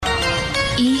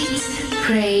Eat,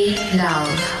 Pray,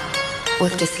 Love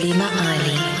with Taslima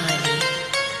Ali.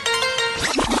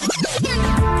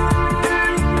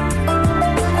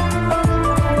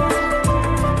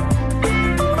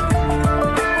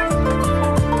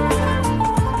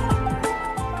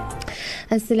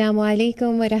 Assalamu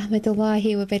alaikum wa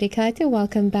rahmatullahi wa barakatuh.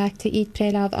 Welcome back to Eat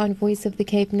Pray Love on Voice of the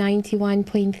Cape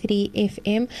 91.3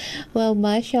 FM. Well,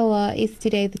 mashallah, is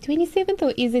today the 27th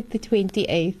or is it the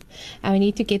 28th? I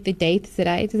need to get the dates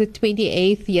right. Is it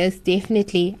 28th? Yes,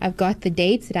 definitely. I've got the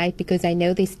dates right because I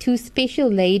know there's two special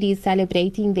ladies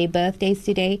celebrating their birthdays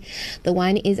today. The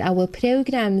one is our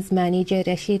programs manager,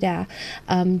 Rashida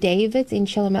David.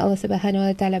 Inshallah, may Allah subhanahu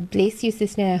wa ta'ala bless you,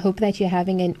 sister. I hope that you're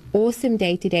having an awesome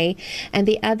day today. And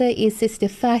the other is Sister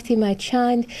Fatima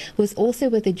Chand, who's also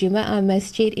with the Jum'ah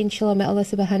Masjid. Inshallah, may Allah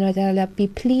subhanahu wa ta'ala be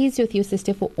pleased with you,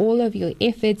 sister, for all of your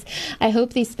efforts. I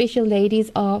hope these special ladies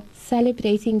are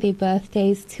celebrating their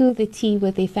birthdays to the T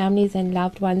with their families and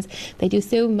loved ones. They do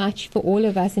so much for all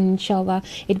of us, and inshallah,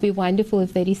 it'd be wonderful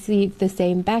if they receive the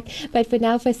same back. But for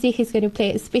now, Fasih is going to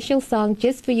play a special song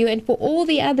just for you and for all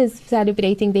the others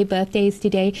celebrating their birthdays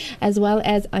today, as well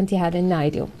as Auntie Helen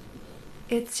Naidu.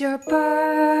 It's your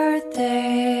birthday.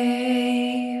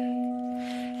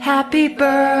 Happy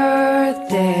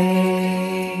birthday.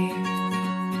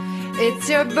 It's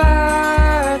your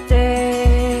birthday.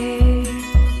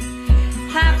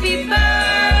 Happy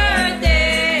birthday.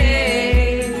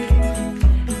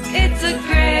 It's a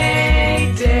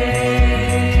great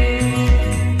day.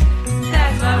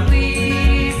 That's what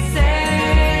we say.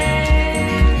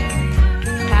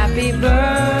 Happy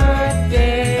birthday.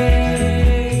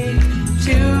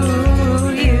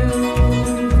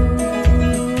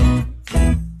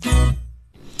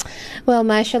 Well,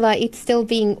 mashallah, it's still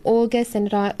being August,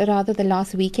 and rather the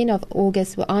last weekend of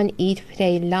August. We're on Eat,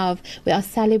 Pray, Love. We are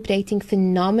celebrating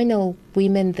phenomenal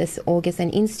women this August,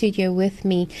 and in studio with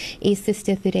me is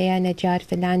Sister Thureya Najjar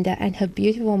Philanda and her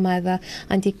beautiful mother,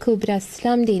 Auntie Koebra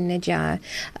Slamdien Najjar.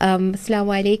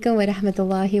 Assalamu alaikum wa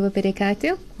rahmatullahi wa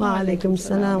barakatuh. Wa alaikum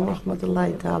salam wa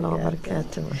rahmatullahi ta'ala wa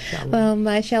barakatuh. Well,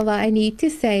 mashallah, I need to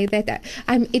say that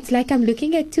it's like I'm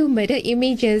looking at two mirror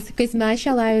images, because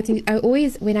mashallah, I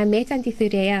always, when I met Auntie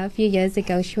Thureya a few years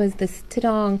ago, she was the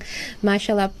strong,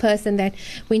 mashallah, person that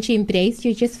when she embraced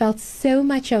you, just felt so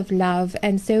much of love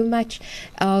and so much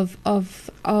of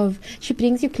she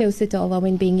brings you closer to Allah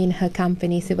when being in her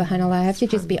company. Subhanallah, I have to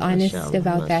just be honest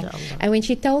about that. And when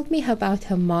she told me about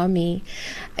her mommy,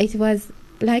 it was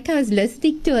like I was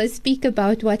listening to her speak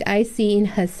about what I see in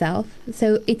herself.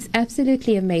 So it's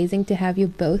absolutely amazing to have you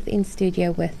both in studio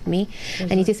with me.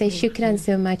 I need to say shukran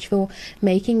so much for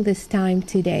making this time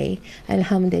today.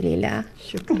 Alhamdulillah.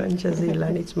 Shukran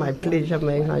jazilan. It's my pleasure,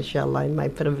 mashallah, and my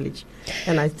privilege.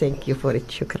 And I thank you for it.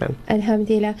 Shukran.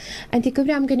 Alhamdulillah. Auntie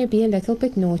Koebra, I'm going to be a little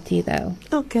bit naughty though.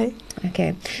 Okay.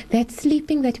 That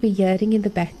sleeping that we're hearing in the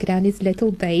background is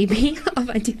little baby of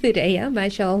Auntie Thureya,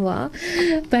 mashallah.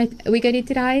 But we're going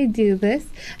to try and do this.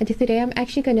 Auntie Thureya, I'm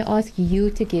actually going to ask you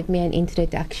to give me an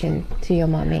introduction to your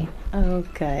mommy.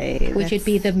 Okay. Which would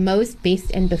be the most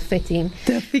best and befitting.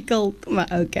 Difficult.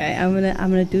 Okay, I'm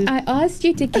gonna do. I asked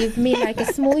you to give me like a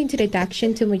small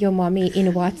introduction to your mommy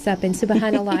in WhatsApp, and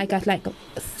subhanallah, I got like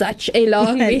such a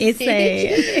long message.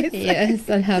 Essay. Yes,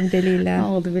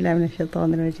 alhamdulillah.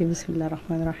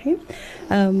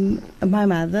 My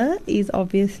mother is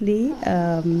obviously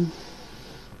an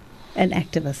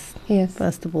activist. Yes.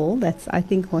 First of all, that's I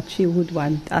think what she would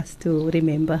want us to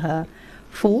remember her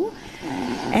for,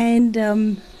 and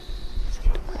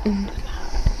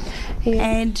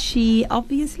and she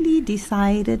obviously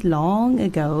decided long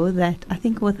ago that I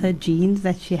think with her genes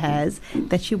that she has,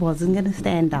 that she wasn't going to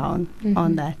stand down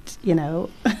on that,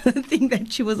 thing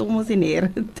that she was almost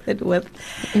inherited with.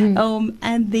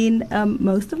 And then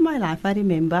most of my life, I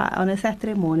remember on a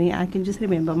Saturday morning, I can just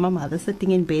remember my mother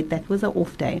sitting in bed. That was an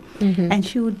off day, and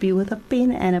she would be with a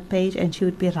pen and a page, and she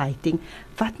would be writing.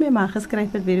 Wat my ma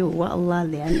geskryf het weer hoe Allah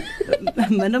leen.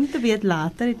 Min om te weet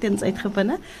later het ons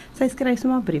uitgepinne. Sy skryf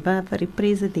sommer briewe vir die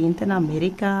president in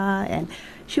Amerika, and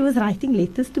she was writing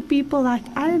letters to people like,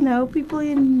 I don't know, people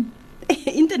in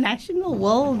international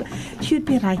world. She would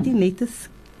be writing letters.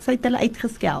 Sy het hulle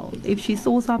uitgeskel. If she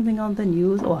saw something on the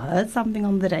news or heard something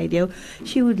on the radio,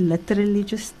 she would literally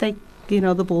just take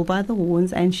the bull by the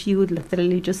horns, and she would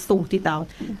literally just sort it out.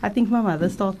 I think my mother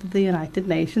started the United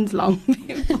Nations long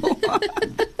before.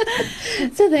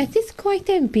 So that is quite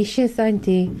ambitious,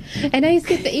 Auntie. And I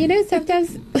said,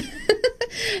 sometimes,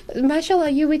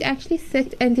 mashallah, you would actually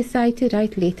sit and decide to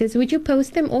write letters. Would you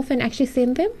post them off and actually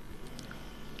send them?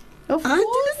 Of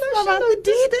course, my mother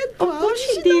did it. Of course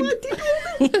she did.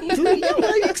 Why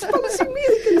are you exposing me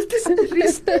against this? three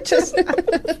stitches.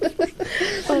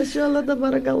 MashaAllah,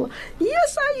 tabarakallah.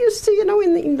 Yes, I used to,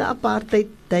 in the apartheid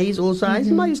days also, I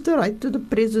used to write to the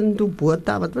president, to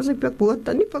Botha. What was it?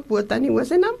 Botha? Nie Botha, nie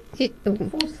was it?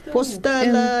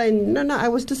 Postela. And no, I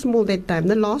was too small that time.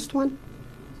 The last one.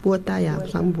 Botha, yeah,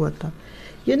 some Botha.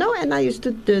 And I used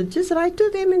to just write to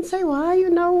them and say, why,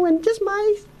 and just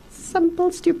my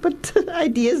simple, stupid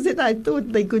ideas that I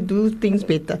thought they could do things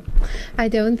better. I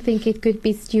don't think it could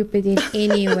be stupid in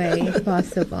any way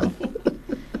possible.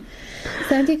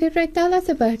 So, Auntie Koebra, tell us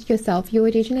about yourself. You're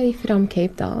originally from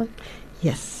Cape Town.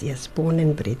 Yes, born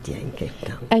and bred here in Cape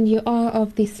Town. And you are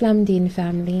of the Slamdien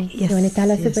family. Yes, you want to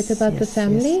tell us a bit about the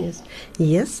family?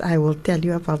 Yes, I will tell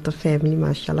you about the family,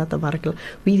 mashallah, tabarakallah.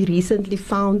 We recently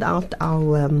found out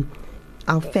our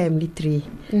family tree.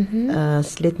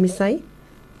 Let me say,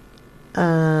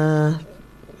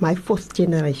 my fourth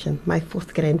generation, my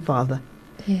fourth grandfather.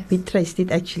 Yes. We traced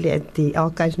it actually at the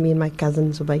archives, me and my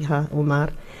cousin Zubayha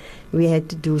Omar. We had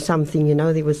to do something,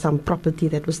 there was some property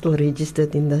that was still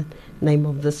registered in the name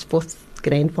of this fourth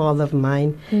grandfather of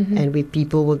mine, and we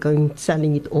people were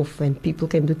selling it off, and people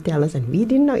came to tell us, and we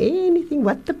didn't know anything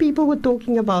what the people were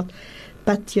talking about.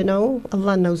 But,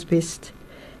 Allah knows best.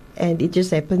 And it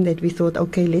just happened that we thought,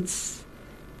 okay, let's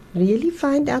really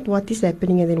find out what is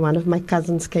happening. And then one of my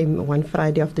cousins came one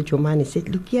Friday after Jummah and he said,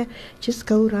 look here, just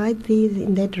go right there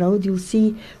in that road. You'll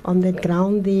see on that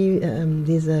ground there,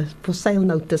 there's a for sale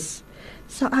notice.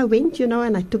 So I went,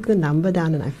 and I took the number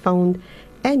down and I found,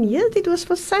 and yes, it was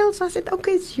for sale. So I said,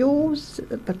 okay, it's yours.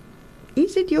 But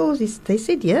is it yours? They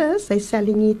said, yes, they're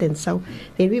selling it. And so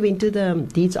then we went to the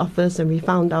deeds office and we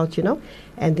found out,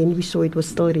 and then we saw it was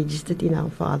still registered in our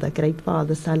great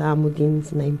father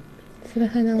Salamuddin's name.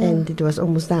 And it was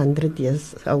almost 100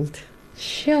 years old.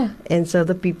 Sure. And so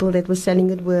the people that were selling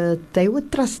it were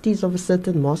trustees of a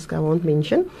certain mosque, I won't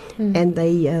mention. And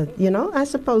they, I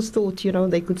suppose thought,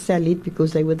 they could sell it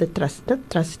because they were the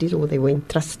trustees or they were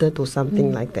entrusted or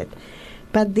something like that.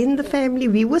 But then the family,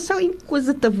 we were so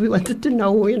inquisitive, we wanted to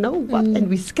know, what. And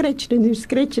we scratched and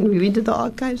we went to the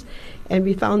archives and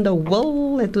we found a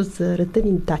will that was written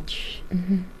in Dutch.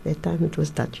 That time it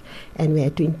was Dutch. And we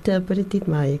had to interpret it.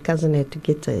 My cousin had to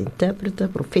get an interpreter,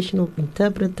 professional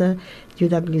interpreter,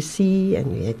 UWC,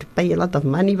 and we had to pay a lot of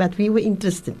money, but we were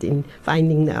interested in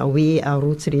finding where our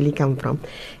roots really come from.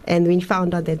 And we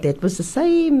found out that was the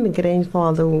same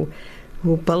grandfather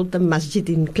who built the masjid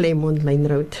in Claremont Main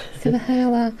Road.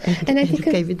 Subhanallah. And I think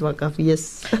gave it wakaf,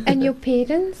 yes. And your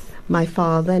parents? My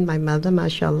father and my mother,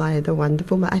 mashallah, had a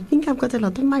wonderful. I think I've got a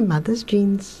lot of my mother's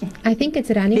genes. I think it's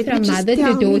running from mother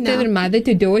to daughter and mother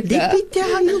to daughter. Let me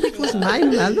tell you, because my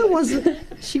mother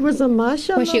she was a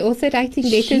mashallah. Was she also writing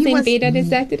letters in bed on a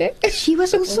Saturday? She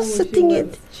was also sitting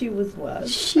at. She was what?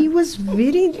 She was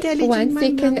very intelligent. One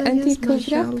second, mother, Auntie yes,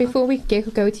 Koebra. Before we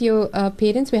go to your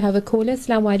parents, we have a caller.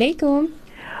 Assalamu alaikum.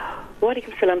 Wa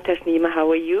alaikum salam, Tasneema. How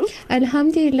are you?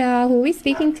 Alhamdulillah. Who is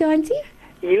speaking to, Auntie?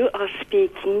 You are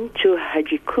speaking to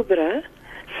Haji Koebra,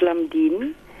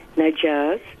 Slamdien,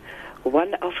 Najaz,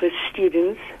 one of her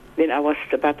students when I was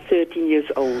about 13 years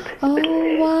old.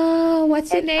 Oh, wow.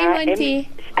 What's your name, Auntie?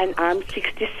 And I'm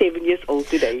 67 years old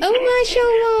today. Oh,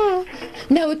 mashallah.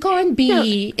 No, it can't be. No.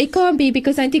 It can't be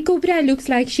because Auntie Koebra looks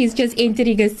like she's just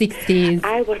entering her 60s.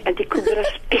 I was Auntie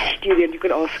Koebra's best student. You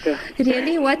can ask her.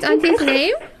 Really? What's Auntie's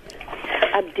name?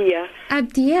 Abdia,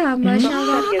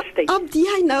 mashallah. Abdia,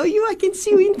 I know you. I can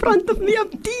see you in front of me.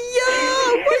 Abdia,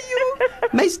 how are you?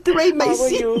 How are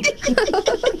you?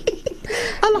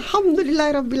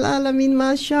 Alhamdulillah Rabbil Alameen,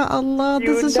 mashallah.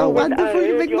 This is so wonderful.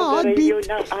 You make my heart beat.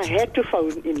 I had to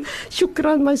phone in.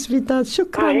 Shukran, my sweetheart.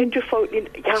 Shukran. I had to phone in.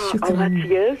 Ja, al wat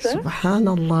years, hè?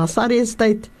 Subhanallah. Sorry, is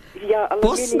tijd. Ja, al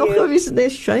Bos nog geweest, nee,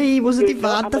 shai. Was het die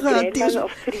water gehad?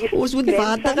 Was het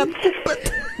water gehad?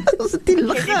 Was het die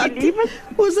lucht gehad?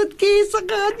 Was het kees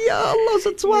gehad? Ja, Allah, was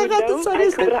het zwaar gehad? Sorry,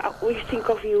 is tijd. I always think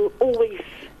of you, always.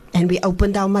 And we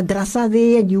opened our madrasa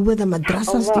there, and you were the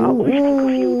madrasas too.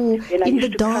 In the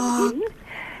dark.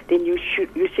 Then you said,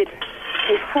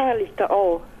 "Hey, Khalid,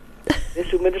 oh,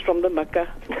 this woman is from the Makkah."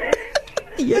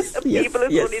 Yes. I remember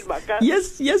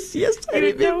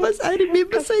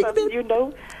saying that. You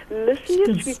know,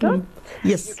 listen, sweetheart.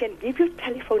 Yes. You can give your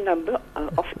telephone number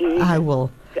of air. I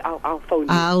will. I'll phone you.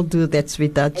 I'll do that,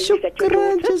 sweetheart.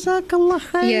 Shukran, jazakallah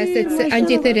khair. Yes, it's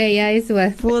Auntie Thuraya as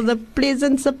well. For the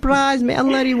pleasant surprise. May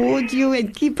Allah reward you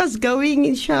and keep us going,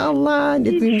 inshallah.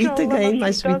 Let me meet again,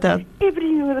 my sweetheart.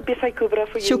 Everything will be Koebra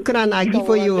for you. Shukran, Agi,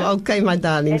 for you. Okay, my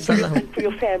darling. Salam. And for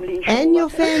your family, inshallah. And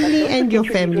your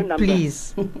family,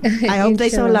 please. I hope they're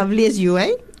so lovely as you,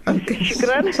 eh? Okay.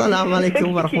 Shukran. Assalamu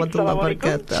alaikum wa rahmatullahi wa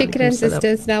barakatuh. Shukran,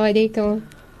 sisters. Assalamu alaikum.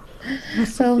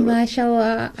 So,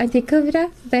 mashallah, Auntie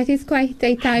Koebra, that is quite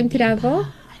a time travel.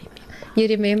 You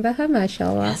remember her,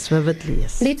 mashallah. Yes, vividly,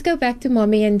 yes. Let's go back to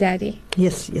mommy and daddy.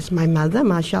 Yes, my mother,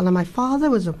 mashallah. My father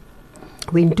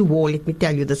went to war, let me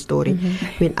tell you the story,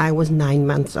 when I was 9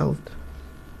 months old.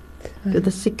 To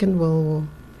the Second World War.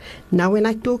 Now when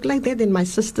I talk like that, then my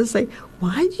sisters say,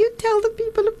 why do you tell the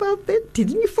people about that?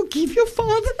 Didn't you forgive your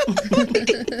father?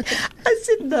 I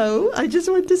said, no, I just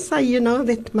want to say,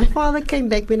 that my father came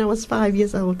back when I was 5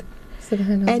 years old.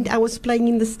 And I was playing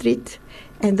in the street,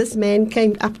 and this man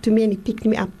came up to me and he picked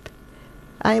me up.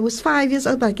 I was 5 years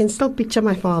old, but I can still picture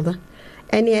my father.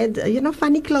 And he had,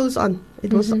 funny clothes on.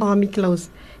 It was army clothes.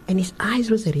 And his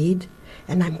eyes was red.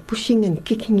 And I'm pushing and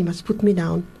kicking. He must put me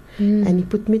down. And he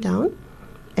put me down.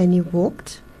 And he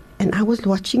walked. And I was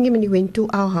watching him, and he went to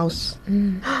our house.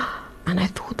 And I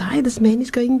thought, this man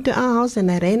is going to our house.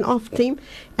 And I ran after him.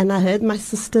 And I heard my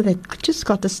sister that just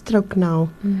got a stroke now.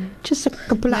 Just a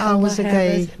couple of hours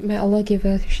ago. May Allah give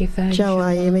her shifa.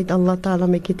 Jawai, may Allah Ta'ala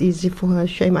make it easy for her.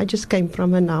 Shame. I just came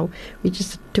from her now. We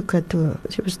just took her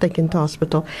she was taken to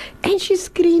hospital. And she's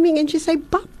screaming and she said,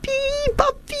 Papi,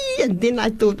 Papi. And then I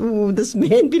thought, this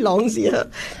man belongs here.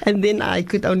 And then I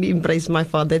could only embrace my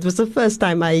father. It was the first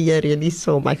time I really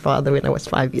saw my father when I was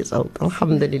 5 years old.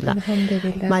 Alhamdulillah.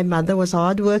 Alhamdulillah. My mother was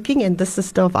hardworking, and the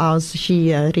sister of ours,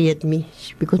 she reared me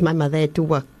because my mother had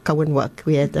to go and work.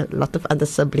 We had a lot of other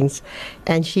siblings,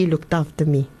 and she looked after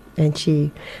me. And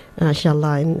she,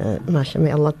 mashallah, and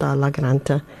may Allah Ta'ala grant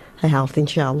her health,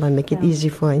 inshallah, and make it easy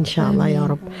for her, inshallah, ya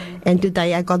Rab. And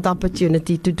today I got the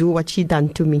opportunity to do what she done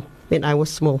to me when I was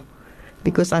small.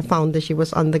 Because I found her, she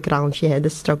was on the ground, she had a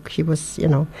stroke, she was,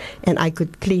 and I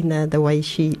could clean her the way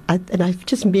and I've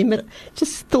just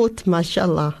thought,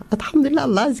 mashallah, alhamdulillah,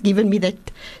 Allah has given me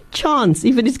that chance,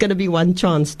 even it's going to be one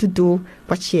chance to do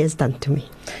what she has done to me.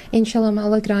 Inshallah, may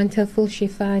Allah grant her full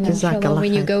shifa, and inshallah,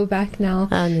 when you go back now,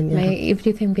 may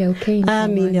everything be okay.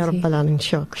 Ameen, ya Rabbal Alameen.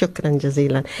 Shukran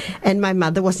jazeelan. And my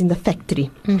mother was in the factory,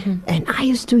 and I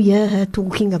used to hear her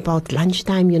talking about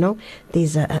lunchtime,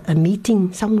 there's a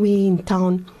meeting somewhere in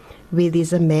town where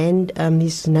there's a man,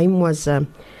 his name was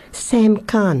Sam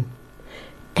Khan.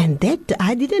 And that,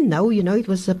 I didn't know, it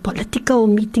was political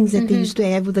meetings that they used to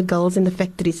have with the girls in the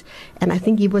factories. And I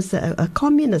think he was a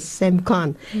communist, Sam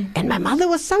Khan. And my mother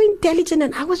was so intelligent,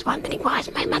 and I was wondering, why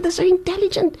is my mother so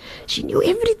intelligent? She knew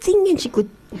everything, and she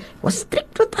was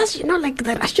strict with us, like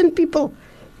the Russian people.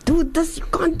 Do this, you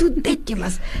can't do that, you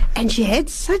must. And she had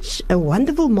such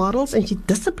wonderful morals, and she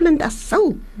disciplined us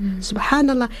so,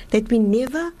 subhanallah, that we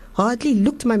never hardly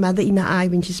looked my mother in the eye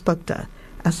when she spoke to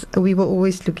us. We were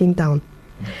always looking down.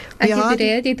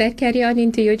 Did that carry on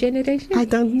into your generation? I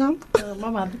don't know.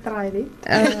 My mother tried it.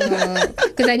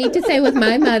 Because I need to say with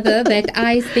my mother that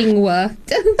eyes thing worked.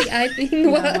 The eye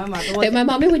thing worked. That my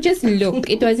mommy would just look.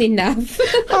 It was enough.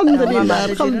 Alhamdulillah,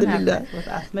 alhamdulillah.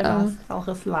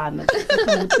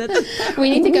 We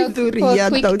need to go for a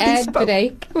quick ad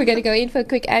break. We're going to go in for a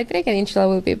quick ad break, and inshallah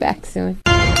we'll be back soon.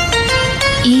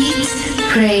 Eat,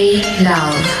 Pray,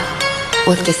 Love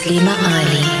with Taslima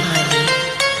Ali.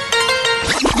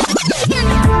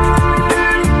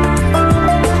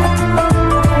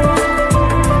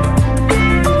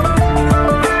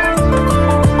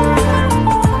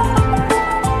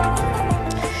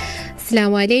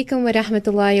 Assalamu alaikum wa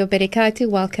rahmatullahi wa barakatuh.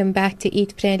 Welcome back to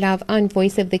Eat, Pray, Love on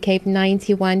Voice of the Cape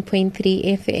 91.3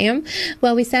 FM.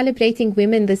 Well, we're celebrating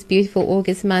women this beautiful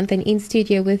August month, and in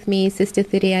studio with me is Sister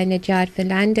Thuria Najjar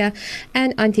Falanda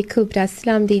and Auntie Koebra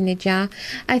Slamdien Najjar.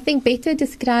 I think better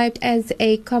described as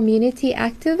a community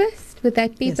activist. Would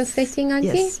that be befitting, Auntie?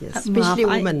 Yes, especially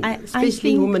women.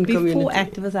 Especially women community. Before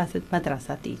activist, I said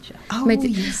madrasa teacher.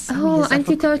 Yes.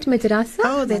 Auntie taught madrasa?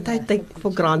 Oh, that I take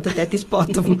for granted. That is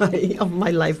part of my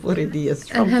life already. Yes,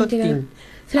 from 15.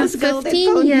 From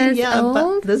 15 years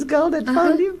old? This girl that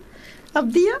found him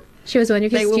up there. She was one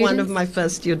of your students? They were one of my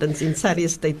first students in Surrey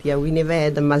Estate here. We never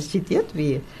had the masjid yet.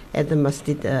 We had the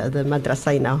masjid, the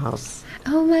madrasa in our house.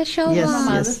 Oh, mashallah. Yes, my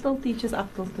mother still teaches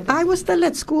up till today. I was still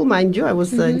at school, mind you. I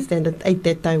was in standard 8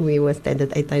 that time. We were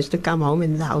standard 8. I used to come home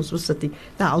and the house was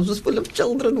full of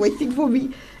children waiting for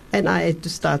me. And I had to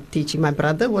start teaching. My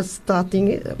brother was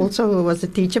starting, also was a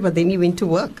teacher, but then he went to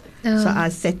work. So I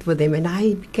sat with him, and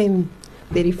I became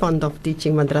very fond of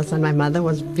teaching madrasa. And my mother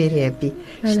was very happy.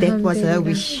 That was her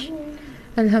wish.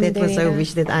 That was her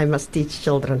wish, that I must teach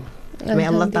children. May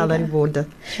Allah Ta'ala reward her.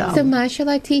 So,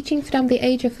 mashallah, teaching from the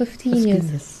age of 15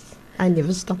 years. Yes. I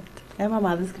never stopped. And my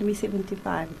mother's going to be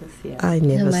 75 this year. I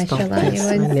never stopped. Mashallah,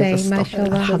 Yes, you would I never say, stopped.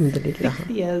 mashallah. Alhamdulillah. 6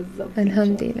 years of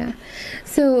Alhamdulillah.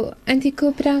 So, Auntie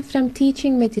Koebra, from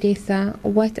teaching madrasa,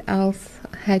 what else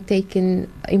had taken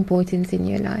importance in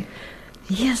your life?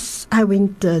 Yes, I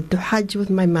went to Haji with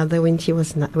my mother when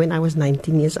when I was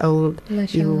 19 years old. We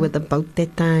Mashallah. were with the boat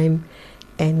that time,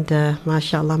 and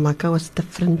mashallah, Makkah was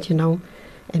different,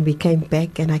 And we came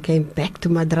back, and I came back to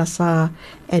madrasa,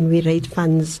 and we raised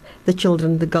funds. The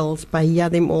children, the girls, by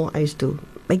them all. I used to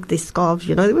make their scarves.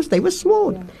 They were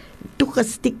small. Took a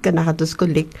stick, and I had to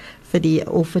collect for the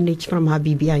orphanage from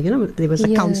Habibia. There was a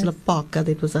Yes. councillor Parker.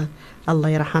 That was Allah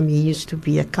Yarham. He used to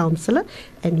be a councillor,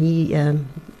 and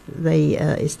they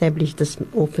established this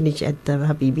orphanage at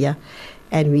Habibia,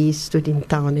 and we stood in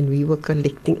town and we were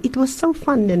collecting. It was so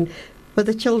fun, and for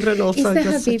the children also. Is the it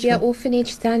was such Habibia fun.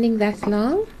 orphanage standing that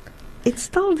long? It's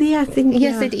still there, I think.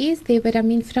 Yes, yeah. it is there, but I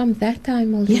mean from that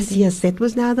time already. Yes, that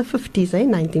was now the 50s,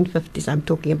 1950s. I'm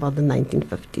talking about the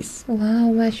 1950s.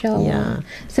 Wow, mashallah. Yeah.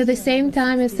 So the same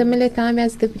time, a similar time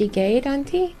as the brigade,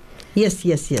 Auntie? Yes.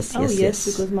 Oh, yes,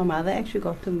 because my mother actually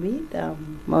got to meet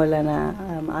Maulana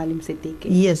Alim Siddiqui.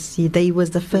 Yes, they was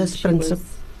the first She principal.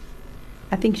 was-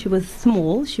 I think she was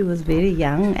small. She was very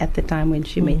young at the time when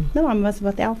she met. No, I was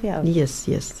about 12 years old.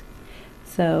 Yes.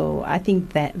 So I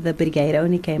think that the brigade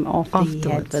only came after he had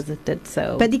Afterwards. visited.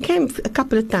 So But he came a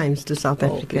couple of times to South Oh,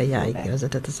 Africa. Yeah, before he that.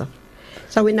 visited the South.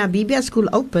 So when Habibia school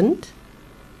opened,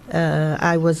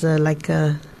 I was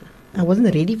I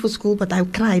wasn't ready for school, but I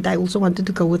cried. I also wanted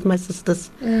to go with my sisters.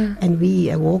 Yeah. And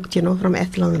we walked, from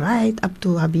Athlone right up to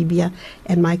Habibia,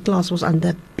 and my class was under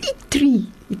a big tree.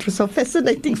 It was so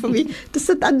fascinating for me to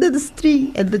sit under this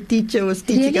tree, and the teacher was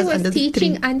teaching Really us was under the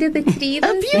teaching tree. under the tree? A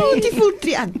those days? beautiful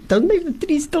tree. I don't know if the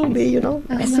tree's still there,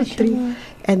 massive tree. mashallah.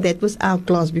 And that was our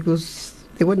class because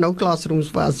there were no classrooms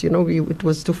for us, it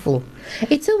was too full.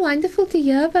 It's so wonderful to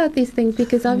hear about these things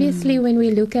because obviously when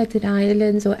we look at the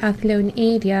islands or Athlone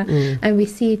area and we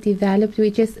see it developed,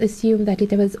 we just assume that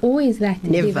it was always that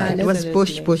Never. developed. It was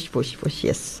bush,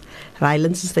 yes.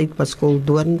 Rylands Estate was called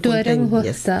Doornfontein.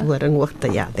 Yes, Doornhoogte.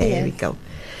 Doornhoogte, yeah, there we Yes. go.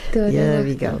 Doornhoogte. There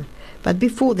we go. But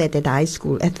before that, at high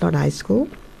school, Athlone High School,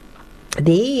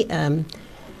 there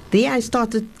I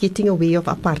started getting aware of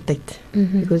apartheid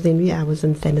because then I was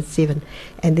in standard 7,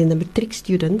 and then the matric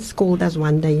students called us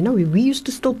one day. We used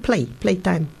to still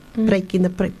playtime, break in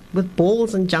the with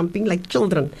balls and jumping like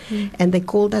children, and they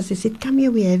called us. They said, "Come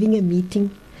here, we're having a meeting.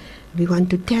 We want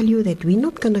to tell you that we're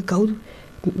not gonna go.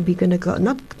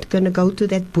 Not gonna go to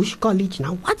that Bush College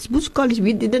now. What's Bush College?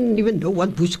 We didn't even know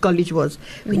what Bush College was.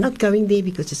 We're not going there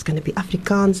because it's gonna be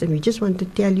Afrikaans, and we just want to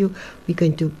tell you we're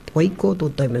going to boycott or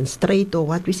demonstrate or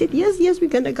what." We said, yes, we're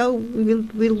gonna go.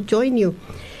 We'll join you.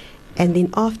 And then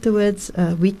afterwards,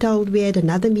 we had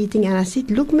another meeting, and I said,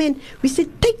 "Look, man," we said,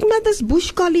 "take Mother's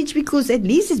Bush College because at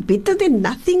least it's better than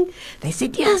nothing." They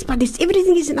said, "Yes, but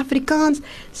everything is in Afrikaans."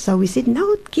 So we said,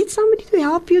 "No, get somebody to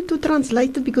help you to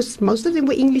translate it," because most of them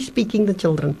were English speaking, the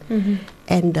children.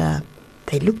 And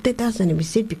they looked at us and we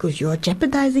said, "Because you are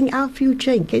jeopardizing our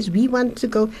future in case we want to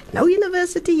go. No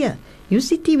university here.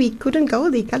 UCT, we couldn't go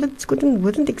there. Colours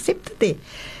wouldn't accept it there."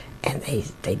 And they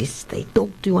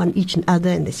talked to each other,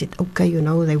 and they said, "Okay,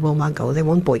 they will not go. They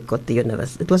won't boycott the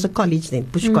university." It was a college then,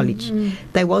 Bush College.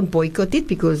 They won't boycott it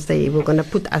because they were going to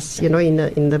put us,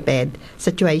 in the bad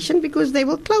situation because they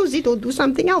will close it or do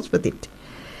something else with it.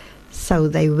 So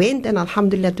they went, and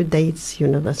alhamdulillah, today it's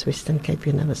Western Cape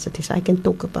University. So I can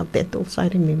talk about that also. I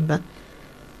remember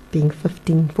being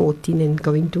 15, 14 and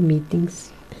going to meetings.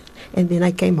 And then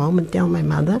I came home and tell my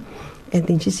mother. And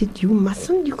then she said, "You're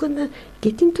going to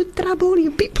get into trouble.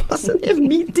 You people mustn't have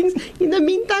meetings." In the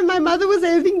meantime, my mother was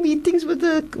having meetings with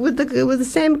the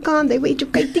Sam Khan. They were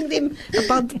educating them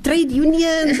about the trade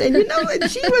unions, and and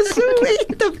she was so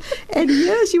active. And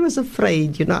she was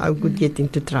afraid, I could get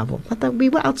into trouble. But we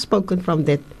were outspoken from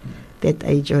that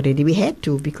age already. We had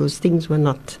to because things were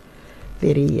not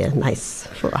very nice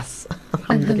for us.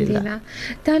 Alhamdulillah. Alhamdulillah.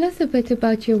 Tell us a bit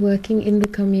about your working in the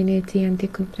community, Auntie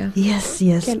Koebra. Yes.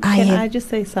 Can I just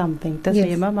say something? Does Yes.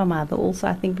 remember my mother also,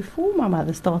 I think before my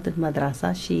mother started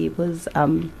madrasa, she was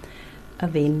a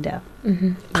vendor.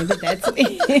 Maybe that's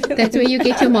That's where you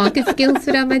get your market skills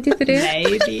from, Auntie Koebra.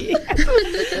 maybe.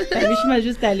 Maybe she must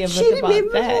just tell you a She bit about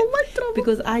remembers all that. my trouble.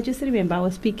 Because I just remember I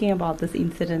was speaking about this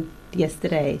incident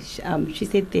yesterday. She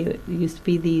said there used to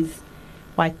be these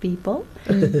white people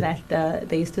that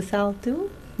they used to sell to.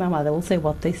 My mother will say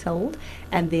what they sold,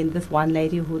 and then this one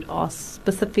lady who would ask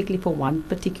specifically for one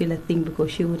particular thing because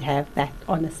she would have that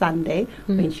on a Sunday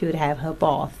when she would have her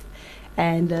bath.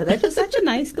 And that was such a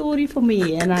nice story for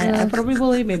me, and I probably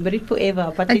will remember it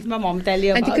forever. But let my mom tell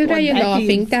you about Auntie Koebra, what you're that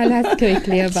laughing. is. Tell us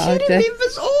quickly about She it.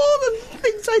 remembers all the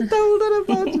things I told her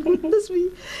about. Goodness me.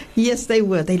 Yes, they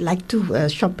were. They liked to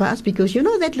shop us because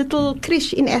that little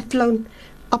creche in Athlone,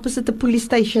 opposite the police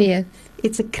station. Yes.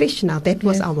 It's a creche now. That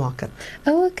was Yes. our market.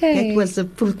 Oh, okay. That was a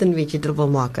fruit and vegetable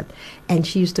market. And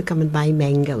she used to come and buy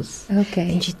mangoes.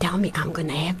 Okay. And she'd tell me, I'm going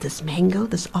to have this mango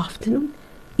this afternoon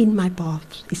in my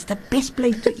bath. It's the best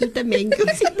place to eat the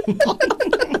mangoes in the bath.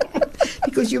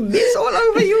 Because you mess all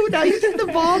over you now you're in the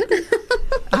bath.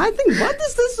 I think, what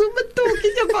is this woman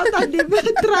talking about? I never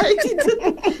tried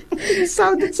it. It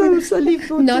sounded so silly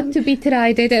for Not me. to be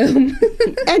tried at home.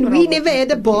 And we never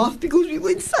had a bath because we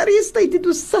were in Surrey Estate. It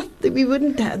was such that we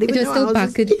wouldn't have. There It were was no still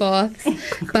houses. bucket baths.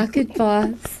 Bucket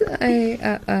baths.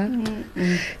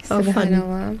 How funny.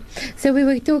 Subhanallah. So we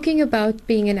were talking about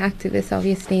being an activist,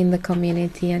 obviously, in the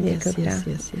community and Yes, Koebra.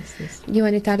 yes. You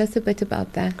want to tell us a bit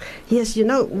about that? Yes, you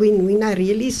know, when I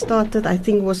really started, I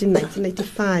think it was in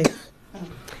 1985.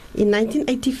 In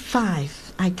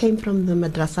 1985, I came from the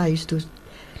madrasa. I used to,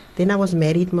 then I was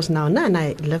married, Mosnauna, and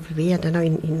I lived there, I don't know,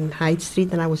 in Hyde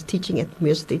Street, and I was teaching at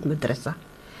Muir Street Madrasa.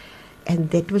 And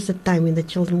that was the time when the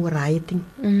children were rioting.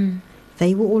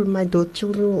 They were all, my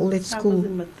children were all at I school. was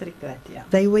in matric that year.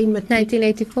 They were in matric.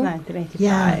 1984? 1985.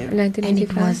 Yeah, and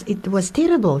 1985. it was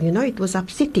terrible, you know, it was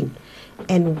upsetting.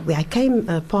 And I came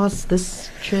past this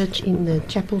church in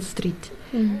Chapel Street.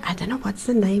 I don't know what's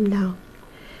the name now.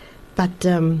 But,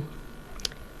 and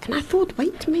I thought,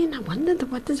 wait man, I wondered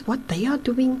what they are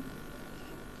doing.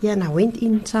 Yeah, and I went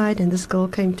inside and this girl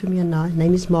came to me and her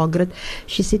name is Margaret.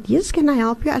 She said, yes, can I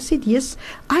help you? I said, yes.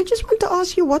 I just want to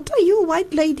ask you, what are you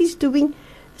white ladies doing?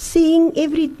 Seeing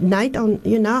every night on,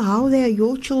 you know, how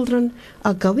your children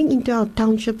are going into our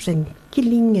townships and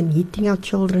killing and hitting our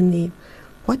children there.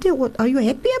 What are you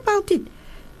happy about it?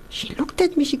 She looked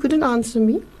at me, she couldn't answer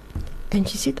me. And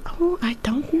she said, oh, I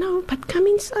don't know, but come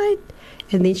inside.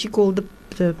 And then she called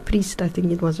the priest, I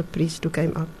think it was a priest who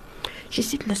came out. She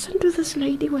said, listen to this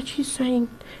lady, what she's saying.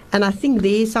 And I think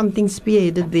there's something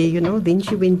spearheaded there, you know. Then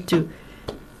she went to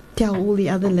tell all the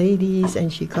other ladies,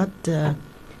 and she got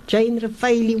Jane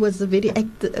Raffaeli was the very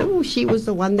active. Oh, she was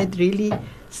the one that really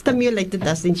stimulated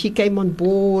us. And she came on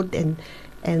board, and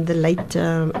the late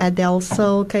Adele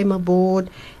Searle came aboard,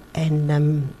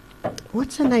 and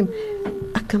what's her name?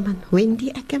 Ackerman,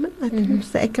 Wendy Ackerman, I think it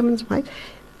was the Ackerman's wife.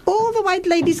 All the white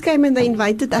ladies came and they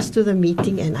invited us to the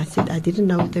meeting, and I said I didn't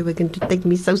know they were going to take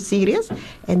me so serious.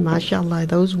 And mashallah,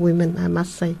 those women, I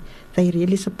must say, they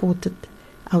really supported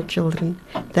our children.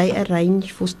 They arranged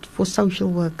for social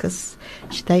workers.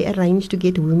 They arranged to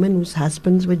get women whose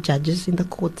husbands were judges in the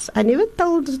courts. I never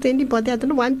told this to anybody. I don't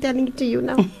know why I'm telling it to you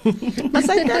now. Must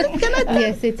I tell it? Can I tell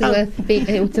Yes, it's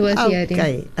worth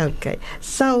hearing. Okay.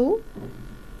 So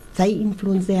they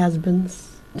influence their husbands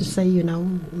to say, you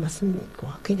know,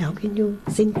 how can you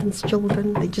sentence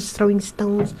children? They're just throwing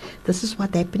stones. This is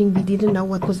what's happening. We didn't know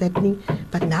what was happening,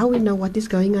 but now we know what is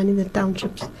going on in the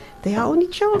townships. They are only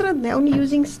children. They're only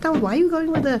using stones. Why are you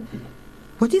going with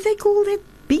what do they call that?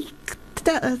 Big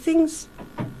things?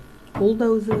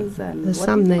 Bulldozers and There's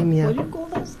some name, yeah. What do you call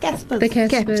those? Caspers. The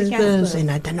Caspers. Caspers, and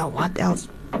I don't know what else.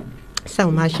 So,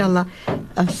 mashallah,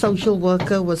 a social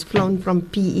worker was flown from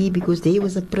PE because there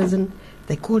was a prison.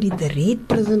 They call it the Red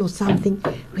Prison or something,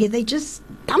 where they just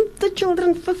dumped the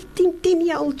children, 15,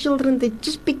 10-year-old children. They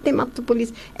just picked them up to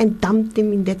police and dumped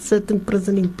them in that certain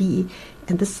prison in PE.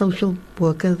 And the social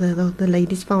worker, the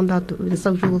ladies found out, the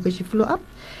social worker, she flew up,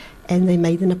 and they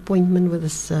made an appointment with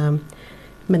this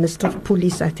Minister of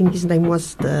Police. I think his name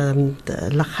was the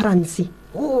Lachransi.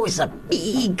 Oh, he's a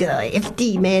big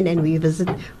FD man, and we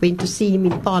went to see him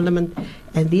in Parliament,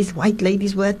 and these white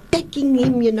ladies were attacking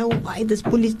him, you know, why this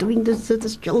police doing this to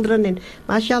these children, and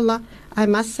mashallah, I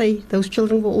must say, those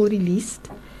children were all released,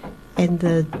 and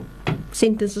the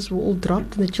sentences were all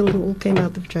dropped, and the children all came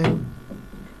out of jail.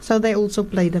 So they also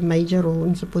played a major role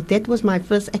in support. That was my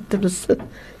first activist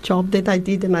job that I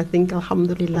did, and I think,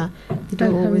 alhamdulillah, it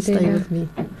will always stay with me.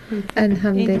 In fact,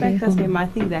 Alhamdulillah. Tasneem, I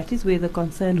think that is where the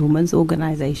Concerned Women's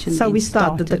Organisation So we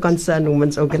started the Concerned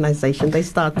Women's Organisation. They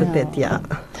started that, yeah.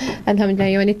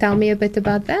 Alhamdulillah, you want to tell me a bit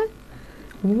about that?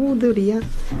 Oh, Duria.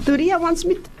 Duria wants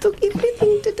me to talk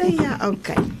everything today, yeah,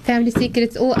 okay. Family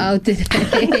secrets all out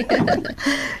today.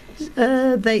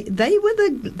 They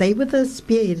were the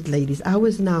spearhead ladies. I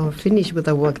was now finished with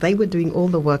the work. They were doing all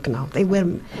the work now. They were,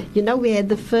 you know, we had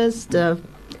the first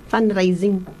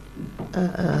fundraising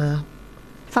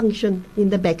function in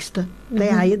the Baxter. They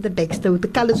hired the Baxter. The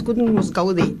colours couldn't must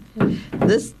go there.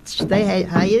 They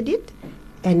hired it,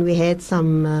 and we had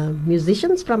some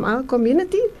musicians from our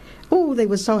community. Oh, they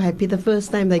were so happy the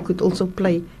first time they could also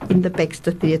play in the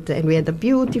Baxter Theatre, and we had a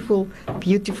beautiful,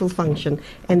 beautiful function.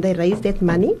 And they raised that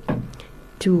money,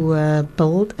 to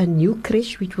build a new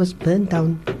creche which was burned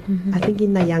down. I think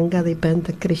in Nyanga they burned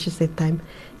the creches that time.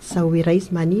 So we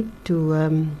raised money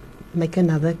to make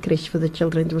another creche for the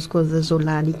children. It was called the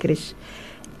Zolani creche.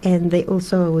 And they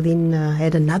also then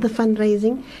had another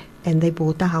fundraising, and they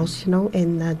bought a house,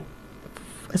 and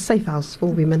a safe house for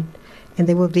women. And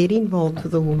they were very involved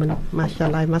with the women,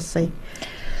 mashallah, I must say.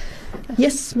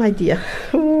 Yes, my dear.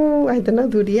 Oh, I don't know,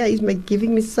 Duria is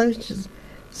giving me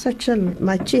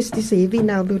my chest is heavy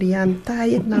now, Duria. I'm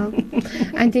tired now.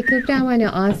 Auntie Koebra, I want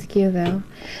to ask you though.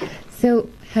 So,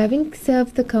 having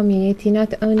served the community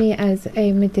not only as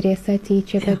a madrasa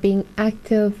teacher, but being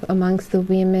active amongst the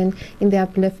women in the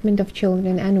upliftment of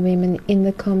children and women in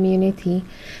the community,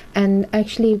 and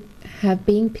actually have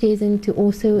been present to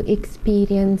also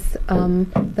experience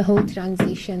the whole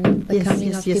transition, the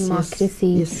coming of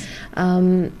democracy,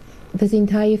 this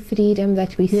entire freedom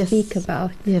that we speak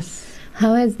about. Yes.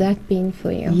 How has that been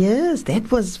for you? Yes, that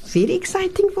was very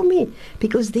exciting for me,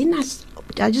 because then I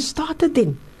just started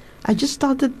then. I just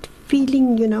started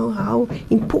feeling, how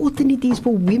important it is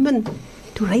for women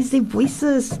to raise their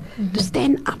voices, to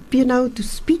stand up, to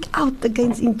speak out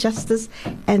against injustice.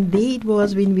 And there it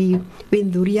was when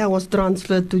Duria was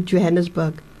transferred to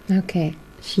Johannesburg. Okay.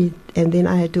 And then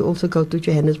I had to also go to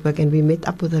Johannesburg, and we met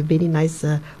up with a very nice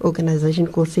organization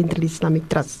called Central Islamic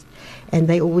Trust. And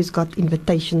they always got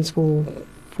invitations for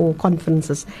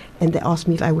conferences, and they asked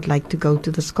me if I would like to go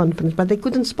to this conference, but they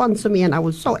couldn't sponsor me, and I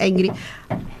was so angry.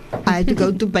 I had to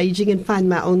go to Beijing and find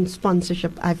my own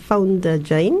sponsorship. I phoned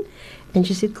Jane, and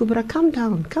she said, Koebra, come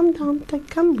down,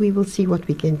 we will see what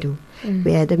we can do.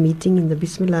 We had a meeting in the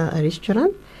Bismillah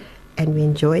restaurant, and we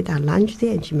enjoyed our lunch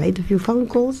there, and she made a few phone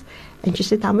calls, and she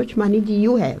said, how much money do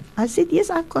you have? I said,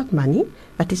 yes, I've got money,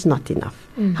 but it's not enough.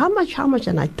 How much?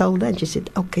 And I told her, and she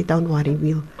said, okay, don't worry,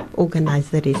 we'll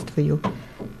organize the rest for you.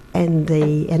 And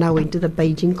I went to the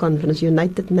Beijing conference,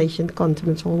 United Nations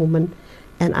Conference for Women,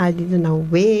 and I didn't know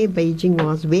where Beijing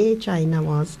was, where China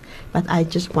was, but I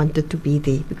just wanted to be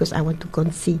there because I want to go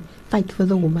and fight for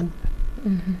the woman.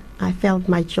 I felt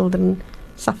my children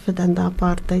suffered under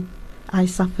apartheid. I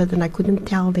suffered, and I couldn't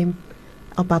tell them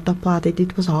about apartheid.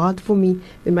 It was hard for me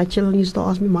when my children used to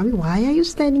ask me, Mommy, why are you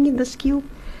standing in this queue?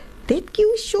 That queue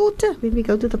is shorter when we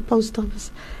go to the post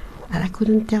office. And I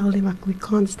couldn't tell them, we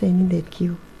can't stand in that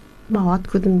queue. My heart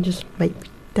couldn't just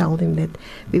tell them that.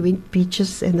 We went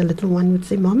beaches, and the little one would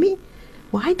say, Mommy,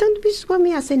 why don't we swim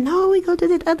here? I said, no, we go to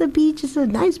that other beach. It's a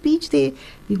nice beach there.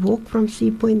 We walk from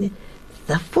Sea Point.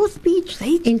 The fourth beach,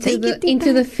 into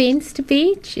the fenced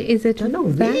beach. Is it? I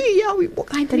don't know. We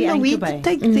walk. I don't know where to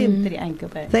take them.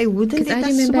 They wouldn't. Because I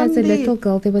remember as a little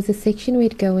girl, there was a section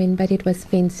we'd go in, but it was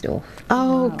fenced off.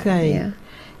 Oh, okay. Yeah.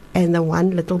 And the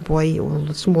one little boy, or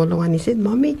the smaller one, he said,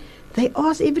 Mommy, they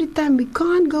ask every time, we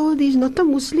can't go, there's not a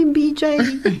Muslim beach.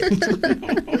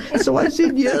 So I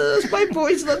said, yes, my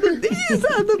boy's not a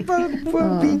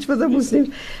beach for the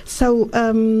Muslims. So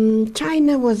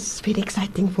China was very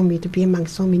exciting for me to be among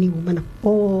so many women of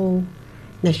all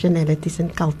nationalities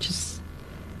and cultures.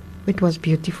 It was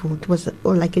beautiful. It was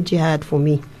like a jihad for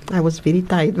me. I was very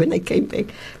tired when I came back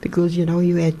because,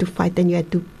 you had to fight and you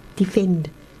had to defend.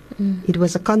 It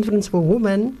was a conference for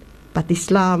women, but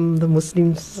Islam, the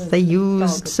Muslims, they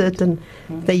used certain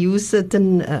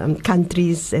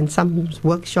countries and some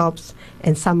workshops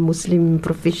and some Muslim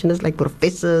professionals like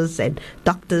professors and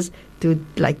doctors to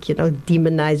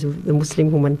demonize the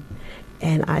Muslim woman.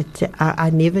 And I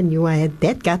never knew I had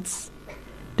that guts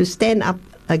to stand up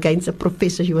against a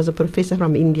professor. She was a professor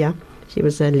from India. She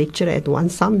was a lecturer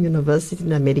at some university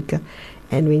in America.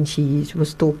 And when she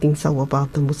was talking so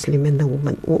about the Muslim and the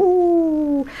woman,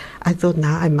 I thought,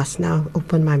 now I must now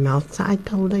open my mouth. So I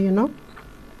told her,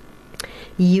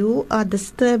 you are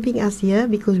disturbing us here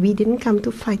because we didn't come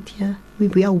to fight here.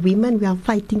 We are women. We are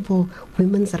fighting for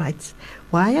women's rights.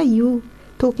 Why are you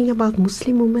talking about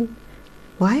Muslim women?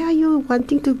 Why are you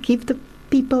wanting to give the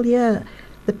people here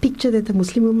the picture that the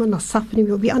Muslim women are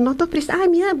suffering? We are not oppressed.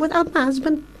 I'm here without my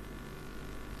husband.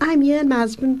 I'm here and my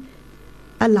husband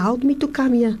allowed me to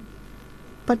come here.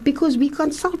 But because we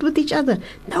consult with each other.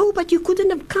 No, but you couldn't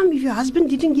have come if your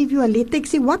husband didn't give you a letter. I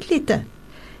say, what letter?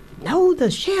 No, the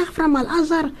Sheikh from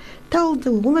Al-Azhar told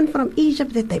the woman from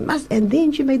Egypt that they must. And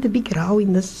then she made a big row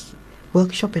in this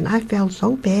workshop, and I felt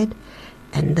so bad.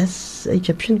 And this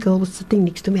Egyptian girl was sitting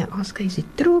next to me. I asked her, is it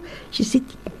true? She said,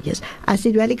 yes. I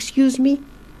said, well, excuse me,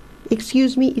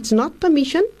 it's not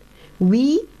permission.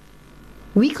 We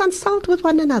consult with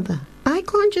one another. I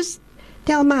can't just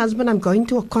tell my husband I'm going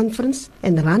to a conference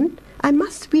and run.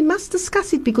 We must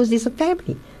discuss it because there's a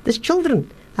family, there's children.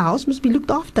 The house must be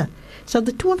looked after. So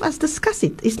the two of us discuss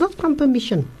it. It's not from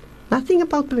permission. Nothing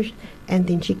about permission. And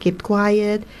then she kept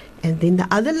quiet. And then the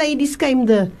other ladies came,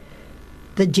 the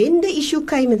gender issue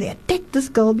came, and they attacked this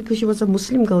girl because she was a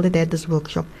Muslim girl that had this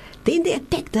workshop. Then they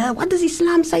attacked her. What does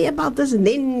Islam say about this? And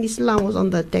then Islam was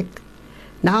on the attack.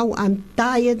 Now I'm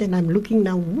tired and I'm looking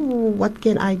now, ooh, what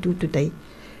can I do today?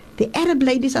 The Arab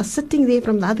ladies are sitting there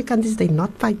from the other countries. They're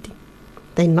not fighting.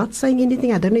 They're not saying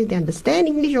anything. I don't know if they understand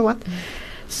English or what.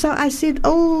 So I said,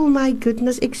 oh my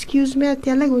goodness, excuse me. I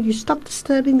tell her, will you stop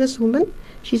disturbing this woman?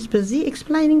 She's busy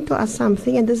explaining to us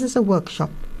something, and this is a workshop.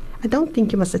 I don't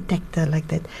think you must attack her like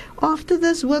that. After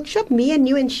this workshop, me and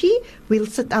you and she will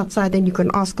sit outside and you can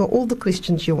ask her all the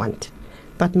questions you want.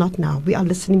 But not now. We are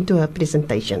listening to her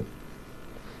presentation.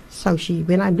 So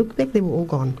when I looked back, they were all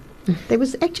gone. They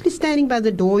was actually standing by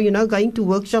the door, going to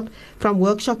workshop, from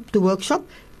workshop to workshop,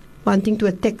 wanting to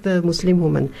attack the Muslim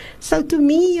woman. So to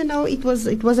me, it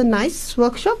was a nice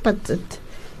workshop, but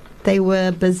they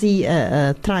were busy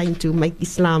trying to make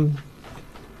Islam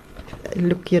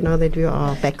look, that we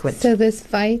are backward. So this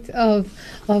fight of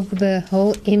the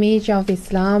whole image of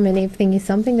Islam and everything is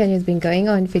something that has been going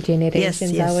on for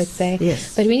generations, yes, I would say.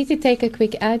 Yes. But we need to take a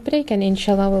quick ad break, and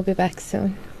inshallah we'll be back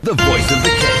soon. The voice of the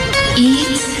Cape.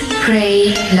 Eat,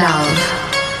 Pray,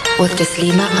 Love with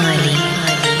Taslima Ali.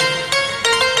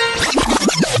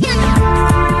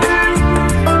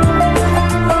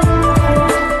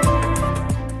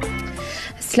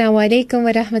 Assalamu alaikum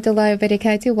wa rahmatullahi wa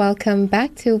barakatuh. Welcome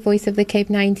back to Voice of the Cape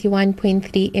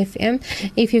 91.3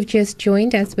 FM. If you've just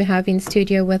joined us, we have in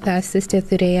studio with us Sister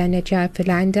Thureya Najjar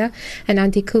Philanda and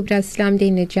Auntie Koebra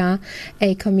Slamdien Najjar,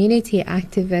 a community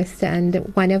activist and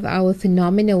one of our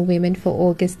phenomenal women for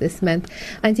August this month.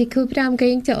 Auntie Koebra, I'm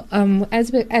going to,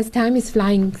 as time is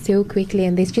flying so quickly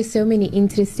and there's just so many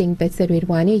interesting bits that we'd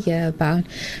want to hear about,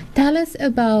 tell us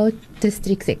about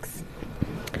District 6.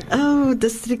 Oh,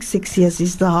 District 6, yes,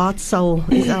 is the heart soul,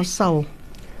 is our soul.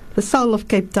 The soul of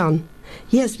Cape Town.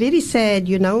 Yes, very sad,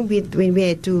 when we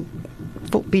had to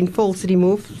been forced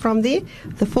removed from there.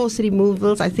 The forced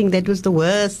removals, I think that was the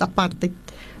worst apartheid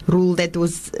rule that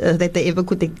they ever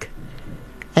could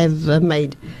have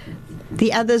made.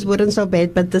 The others weren't so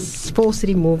bad, but this forced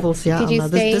removals, Did you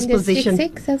stay this in position.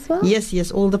 District 6 as well?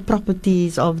 Yes, all the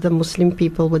properties of the Muslim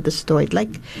people were destroyed,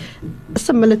 like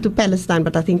similar to Palestine,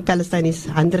 but I think Palestine is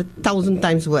 100,000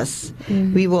 times worse.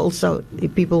 People were also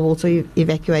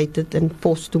evacuated and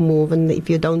forced to move, and if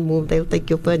you don't move, they'll take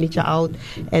your furniture out,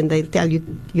 and they'll tell you,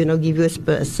 give you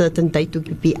a certain date to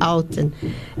be out, and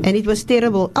it was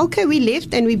terrible. Okay, we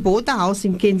left and we bought a house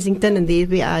in Kensington, and there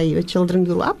we are, your children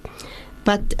grew up.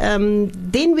 But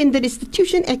then when the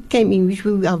Restitution Act came in, which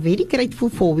we are very grateful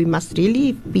for, we must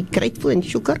really be grateful and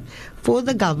shukr for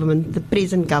the government, the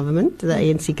present government, the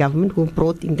ANC government, who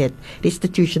brought in that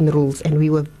restitution rules. And we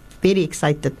were very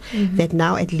excited that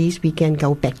now at least we can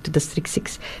go back to District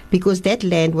 6, because that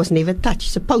land was never touched,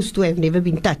 supposed to have never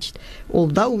been touched.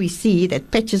 Although we see that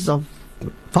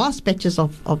vast patches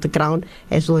of the ground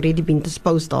has already been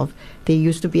disposed of. There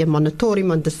used to be a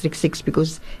moratorium on District 6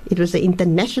 because it was an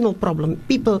international problem.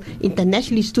 People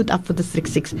internationally stood up for District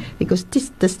 6 because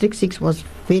District 6 was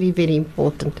very, very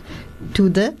important to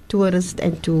the tourists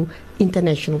and to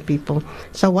international people.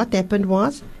 So what happened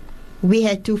was we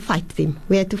had to fight them.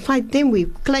 We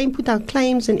put our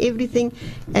claims and everything,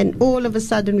 and all of a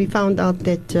sudden we found out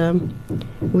that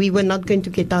we were not going to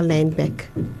get our land back.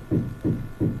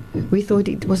 We thought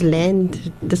it was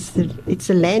land. It's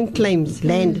a land claims,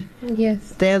 land.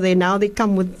 Yes. They're going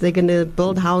to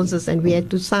build houses, and we had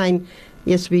to sign.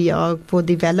 Yes, we are for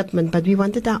development, but we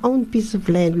wanted our own piece of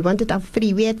land. We wanted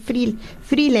we had free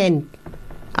land.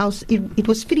 It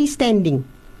was freestanding.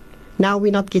 Now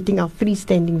we're not getting our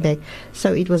freestanding back.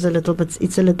 So it's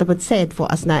a little bit sad for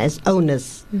us now as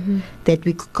owners that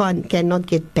we cannot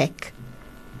get back.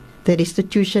 The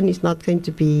restitution is not going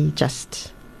to be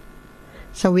just.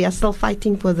 So we are still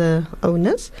fighting for the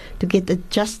owners to get a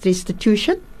just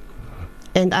restitution,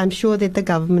 and I'm sure that the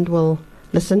government will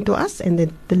listen to us and that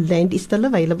the land is still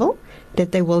available,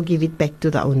 that they will give it back to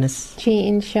the owners. Gee,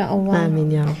 inshallah. I mean,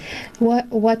 yeah.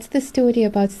 What's the story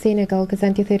about Senegal? Because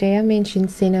Auntie Thureya mentioned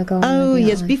Senegal. Oh,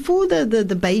 yes. Before the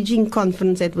Beijing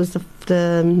conference, that was the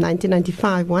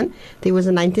 1995 one, there was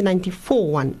a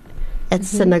 1994 one at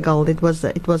Senegal. It was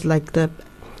like a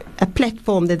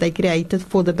platform that they created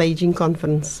for the Beijing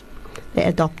conference. They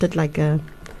adopted like a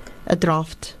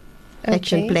draft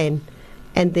action plan,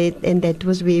 and that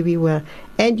was where we were.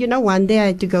 And one day I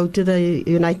had to go to the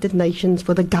United Nations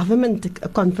for the government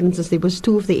conferences. There was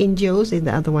two of the NGOs and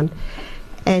the other one,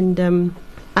 and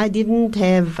I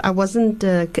wasn't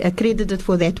accredited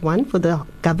for that one, for the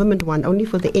government one, only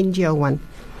for the NGO one.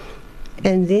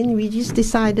 And then we just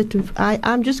decided to. I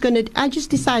just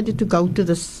decided to go to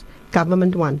this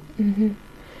government one.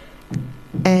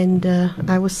 And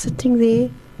I was sitting there,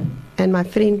 and my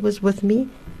friend was with me,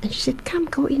 and she said, "Come,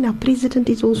 go in. Our president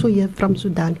is also here from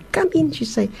Sudan. Come in," she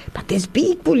said. "But there's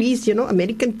big police,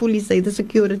 American police, say the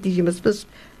security. You must first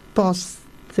pass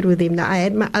through them." Now I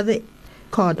had my other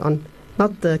card on,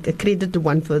 not the accredited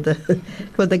one for the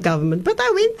for the government. But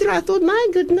I went through. I thought, my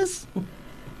goodness,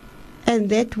 and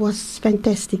that was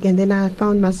fantastic. And then I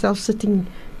found myself sitting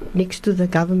next to the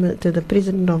government, to the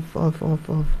president of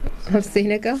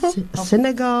Senegal,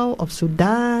 Senegal, of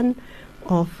Sudan,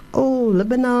 of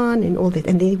Lebanon, and all that.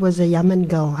 And there was a Yemen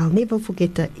girl. I'll never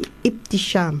forget her,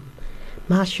 Ibtisham.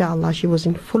 MashaAllah, she was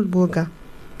in full burqa,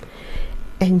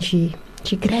 and she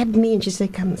grabbed me and she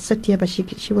said, "Come sit here," but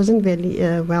she wasn't very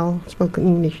well spoken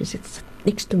English. She said, "Sit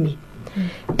next to me."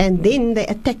 And then they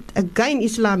attacked again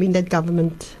Islam in that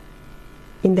government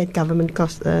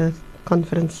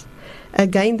conference.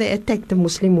 Again they attacked the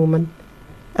Muslim woman.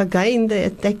 Again they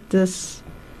attacked this.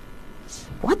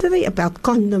 What are they about?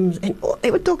 Condoms, and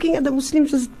they were talking at the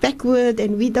Muslims as backward,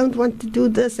 and we don't want to do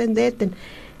this and that,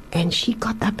 and she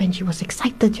got up and she was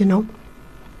excited,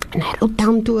 And I wrote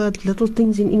down to her little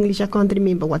things in English. I can't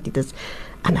remember what it is.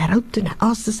 And I wrote and I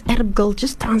asked this Arab girl,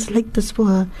 just translate this for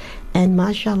her. And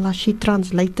mashallah, she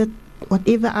translated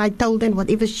whatever I told them,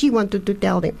 whatever she wanted to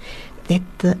tell them. That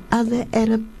the other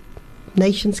Arab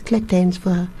nations clapped hands for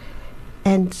her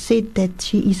and said that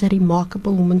she is a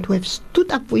remarkable woman to have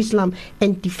stood up for Islam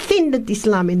and defended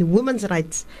Islam and women's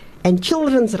rights and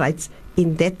children's rights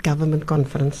in that government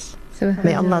conference.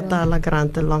 May Allah Ta'ala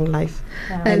grant a long life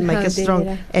and make us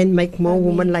strong and make more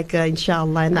women like her,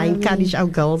 inshallah. And I encourage our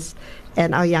girls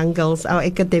and our young girls, our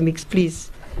academics, please.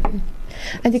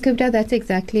 And Koebra, that's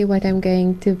exactly what I'm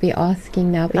going to be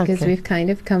asking now, because we've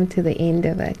kind of come to the end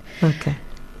of it. Okay.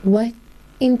 What,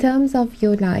 in terms of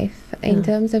your life, in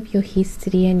terms of your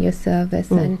history and your service,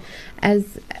 and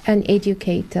as an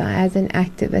educator, as an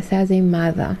activist, as a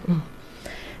mother,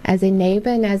 as a neighbor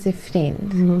and as a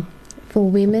friend, for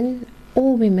women,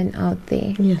 all women out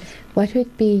there, what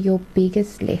would be your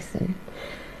biggest lesson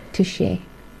to share?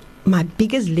 My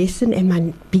biggest lesson and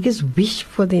my biggest wish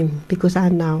for them, because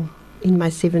I'm now in my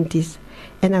 70s,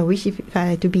 and I wish if I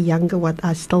had to be younger, what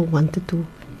I still wanted to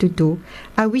do.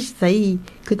 I wish they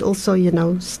could also,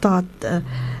 start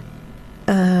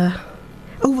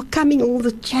overcoming all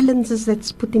the challenges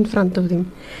that's put in front of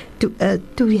them,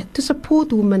 to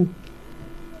support women,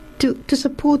 to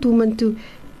support women, to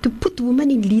put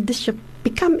women in leadership,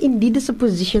 become in leadership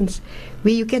positions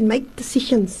where you can make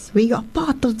decisions, where you are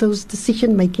part of those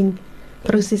decision-making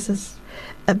processes.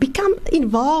 Become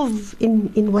involved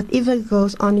in whatever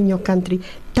goes on in your country.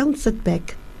 Don't sit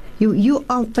back. You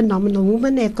are phenomenal.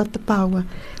 Women have got the power.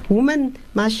 Women,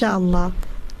 mashallah,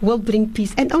 will bring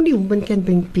peace. And only women can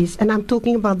bring peace. And I'm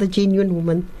talking about the genuine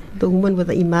woman, the woman with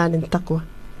the iman and taqwa.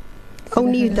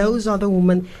 Only those are the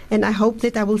women. And I hope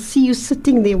that I will see you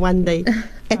sitting there one day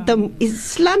at the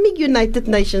Islamic United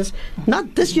Nations,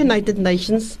 not this United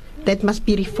Nations that must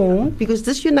be reformed, because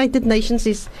this United Nations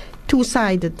is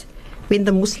two-sided. When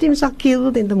the Muslims are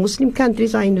killed and the Muslim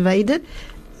countries are invaded,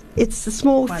 it's a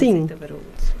small thing.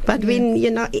 But when,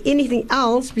 anything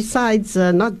else besides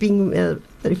not being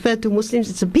referred to Muslims,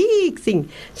 it's a big thing.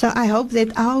 So I hope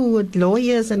that our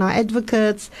lawyers and our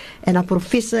advocates and our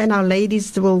professors and our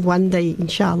ladies will one day,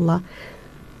 inshallah,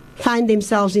 find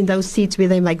themselves in those seats where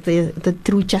they make the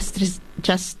true just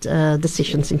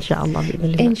decisions, inshallah.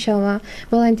 Inshallah.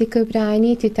 Well, Auntie Koebra, I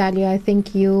need to tell you, I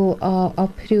think you are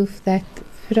proof that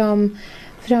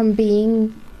from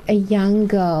being a young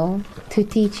girl to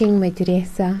teaching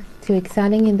madrasa, to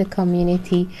excelling in the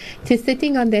community, to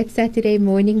sitting on that Saturday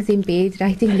mornings in bed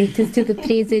writing letters to the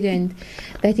president,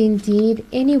 that indeed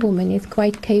any woman is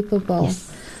quite capable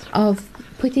of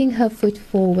putting her foot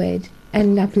forward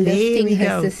and uplifting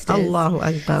her sisters. Allahu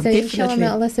Akbar. So inshallah, may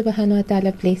Allah subhanahu wa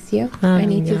ta'ala bless you. I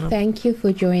need to thank you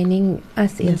for joining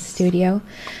us in studio.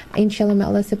 Inshallah, may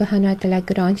Allah subhanahu wa ta'ala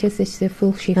grant your sister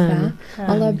full shifa.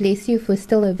 Allah bless you for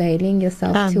still availing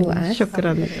yourself to us.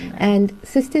 Shukran. And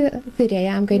Sister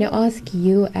Viraya, I'm going to ask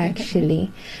you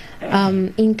actually,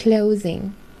 in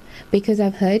closing, because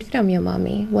I've heard from your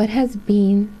mommy, what has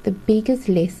been the biggest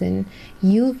lesson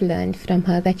you've learned from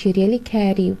her that you really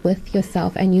carry with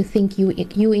yourself and you think you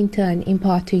in turn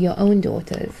impart to your own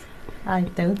daughters? I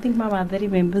don't think my mother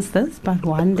remembers this, but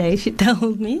one day she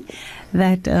told me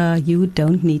that you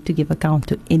don't need to give account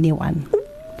to anyone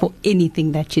for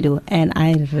anything that you do. And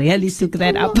I really took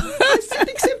that up.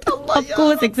 Except Allah. Of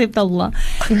course, except Allah.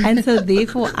 And so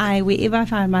therefore, wherever I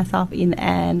find myself in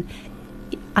an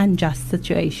unjust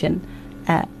situation,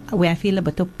 where I feel a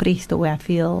bit oppressed, or where I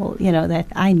feel, that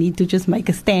I need to just make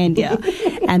a stand here.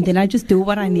 And then I just do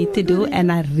what I need to do,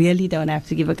 and I really don't have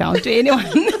to give account to anyone.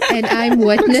 And I'm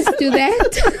witness to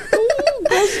that.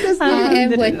 I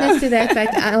am witness to that,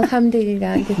 but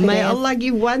alhamdulillah. May Allah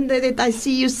give one day that I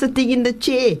see you sitting in the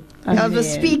chair of the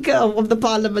Speaker of the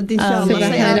Parliament, inshallah.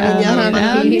 Say Ameen, Ya Rabbal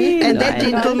Alameen. And that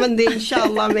gentleman there,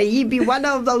 inshallah, may he be one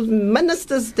of those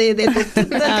ministers there that will keep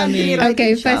the country right,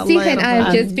 okay, Fasih and I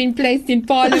have just been placed in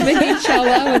Parliament,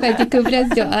 inshallah, with Haji Koebra's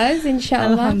du'as,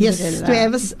 inshallah. Yes, to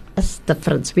have a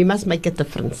difference. We must make a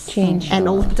difference. Change, an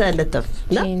alternative.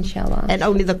 No? Inshallah. And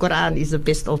only the Quran is the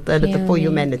best alternative for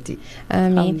humanity.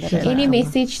 Any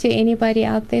message to anybody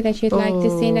out there that you'd like to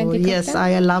send? Yes,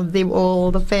 I love them all,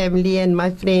 the family and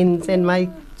my friends and my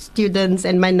students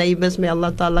and my neighbors. May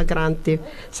Allah Ta'ala grant them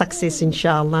success,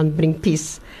 inshallah, and bring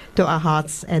peace to our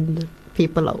hearts and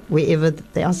people wherever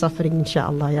they are suffering,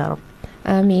 inshallah, Ya Rab.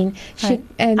 Ameen.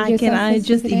 I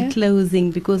just in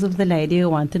closing, because of the lady who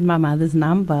wanted my mother's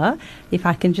number, if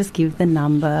I can just give the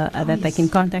number that they can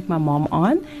contact my mom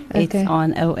on. It's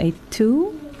on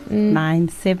 082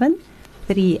 97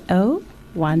 30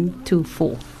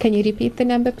 124. Can you repeat the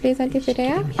number, please, Auntie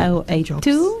Firea?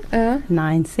 082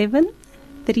 97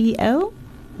 30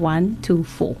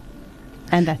 124.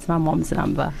 And that's my mom's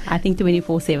number. I think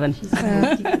 24/7.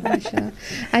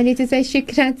 I need to say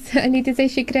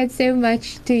shukran so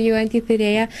much to you, Auntie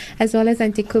Firea, as well as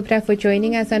Auntie Koebra, for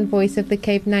joining us on Voice of the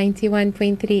Cape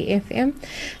 91.3 FM.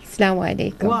 Assalamu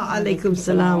alaikum. Wa alaikum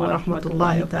salam wa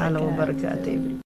rahmatullahi ta'ala wa barakatuh.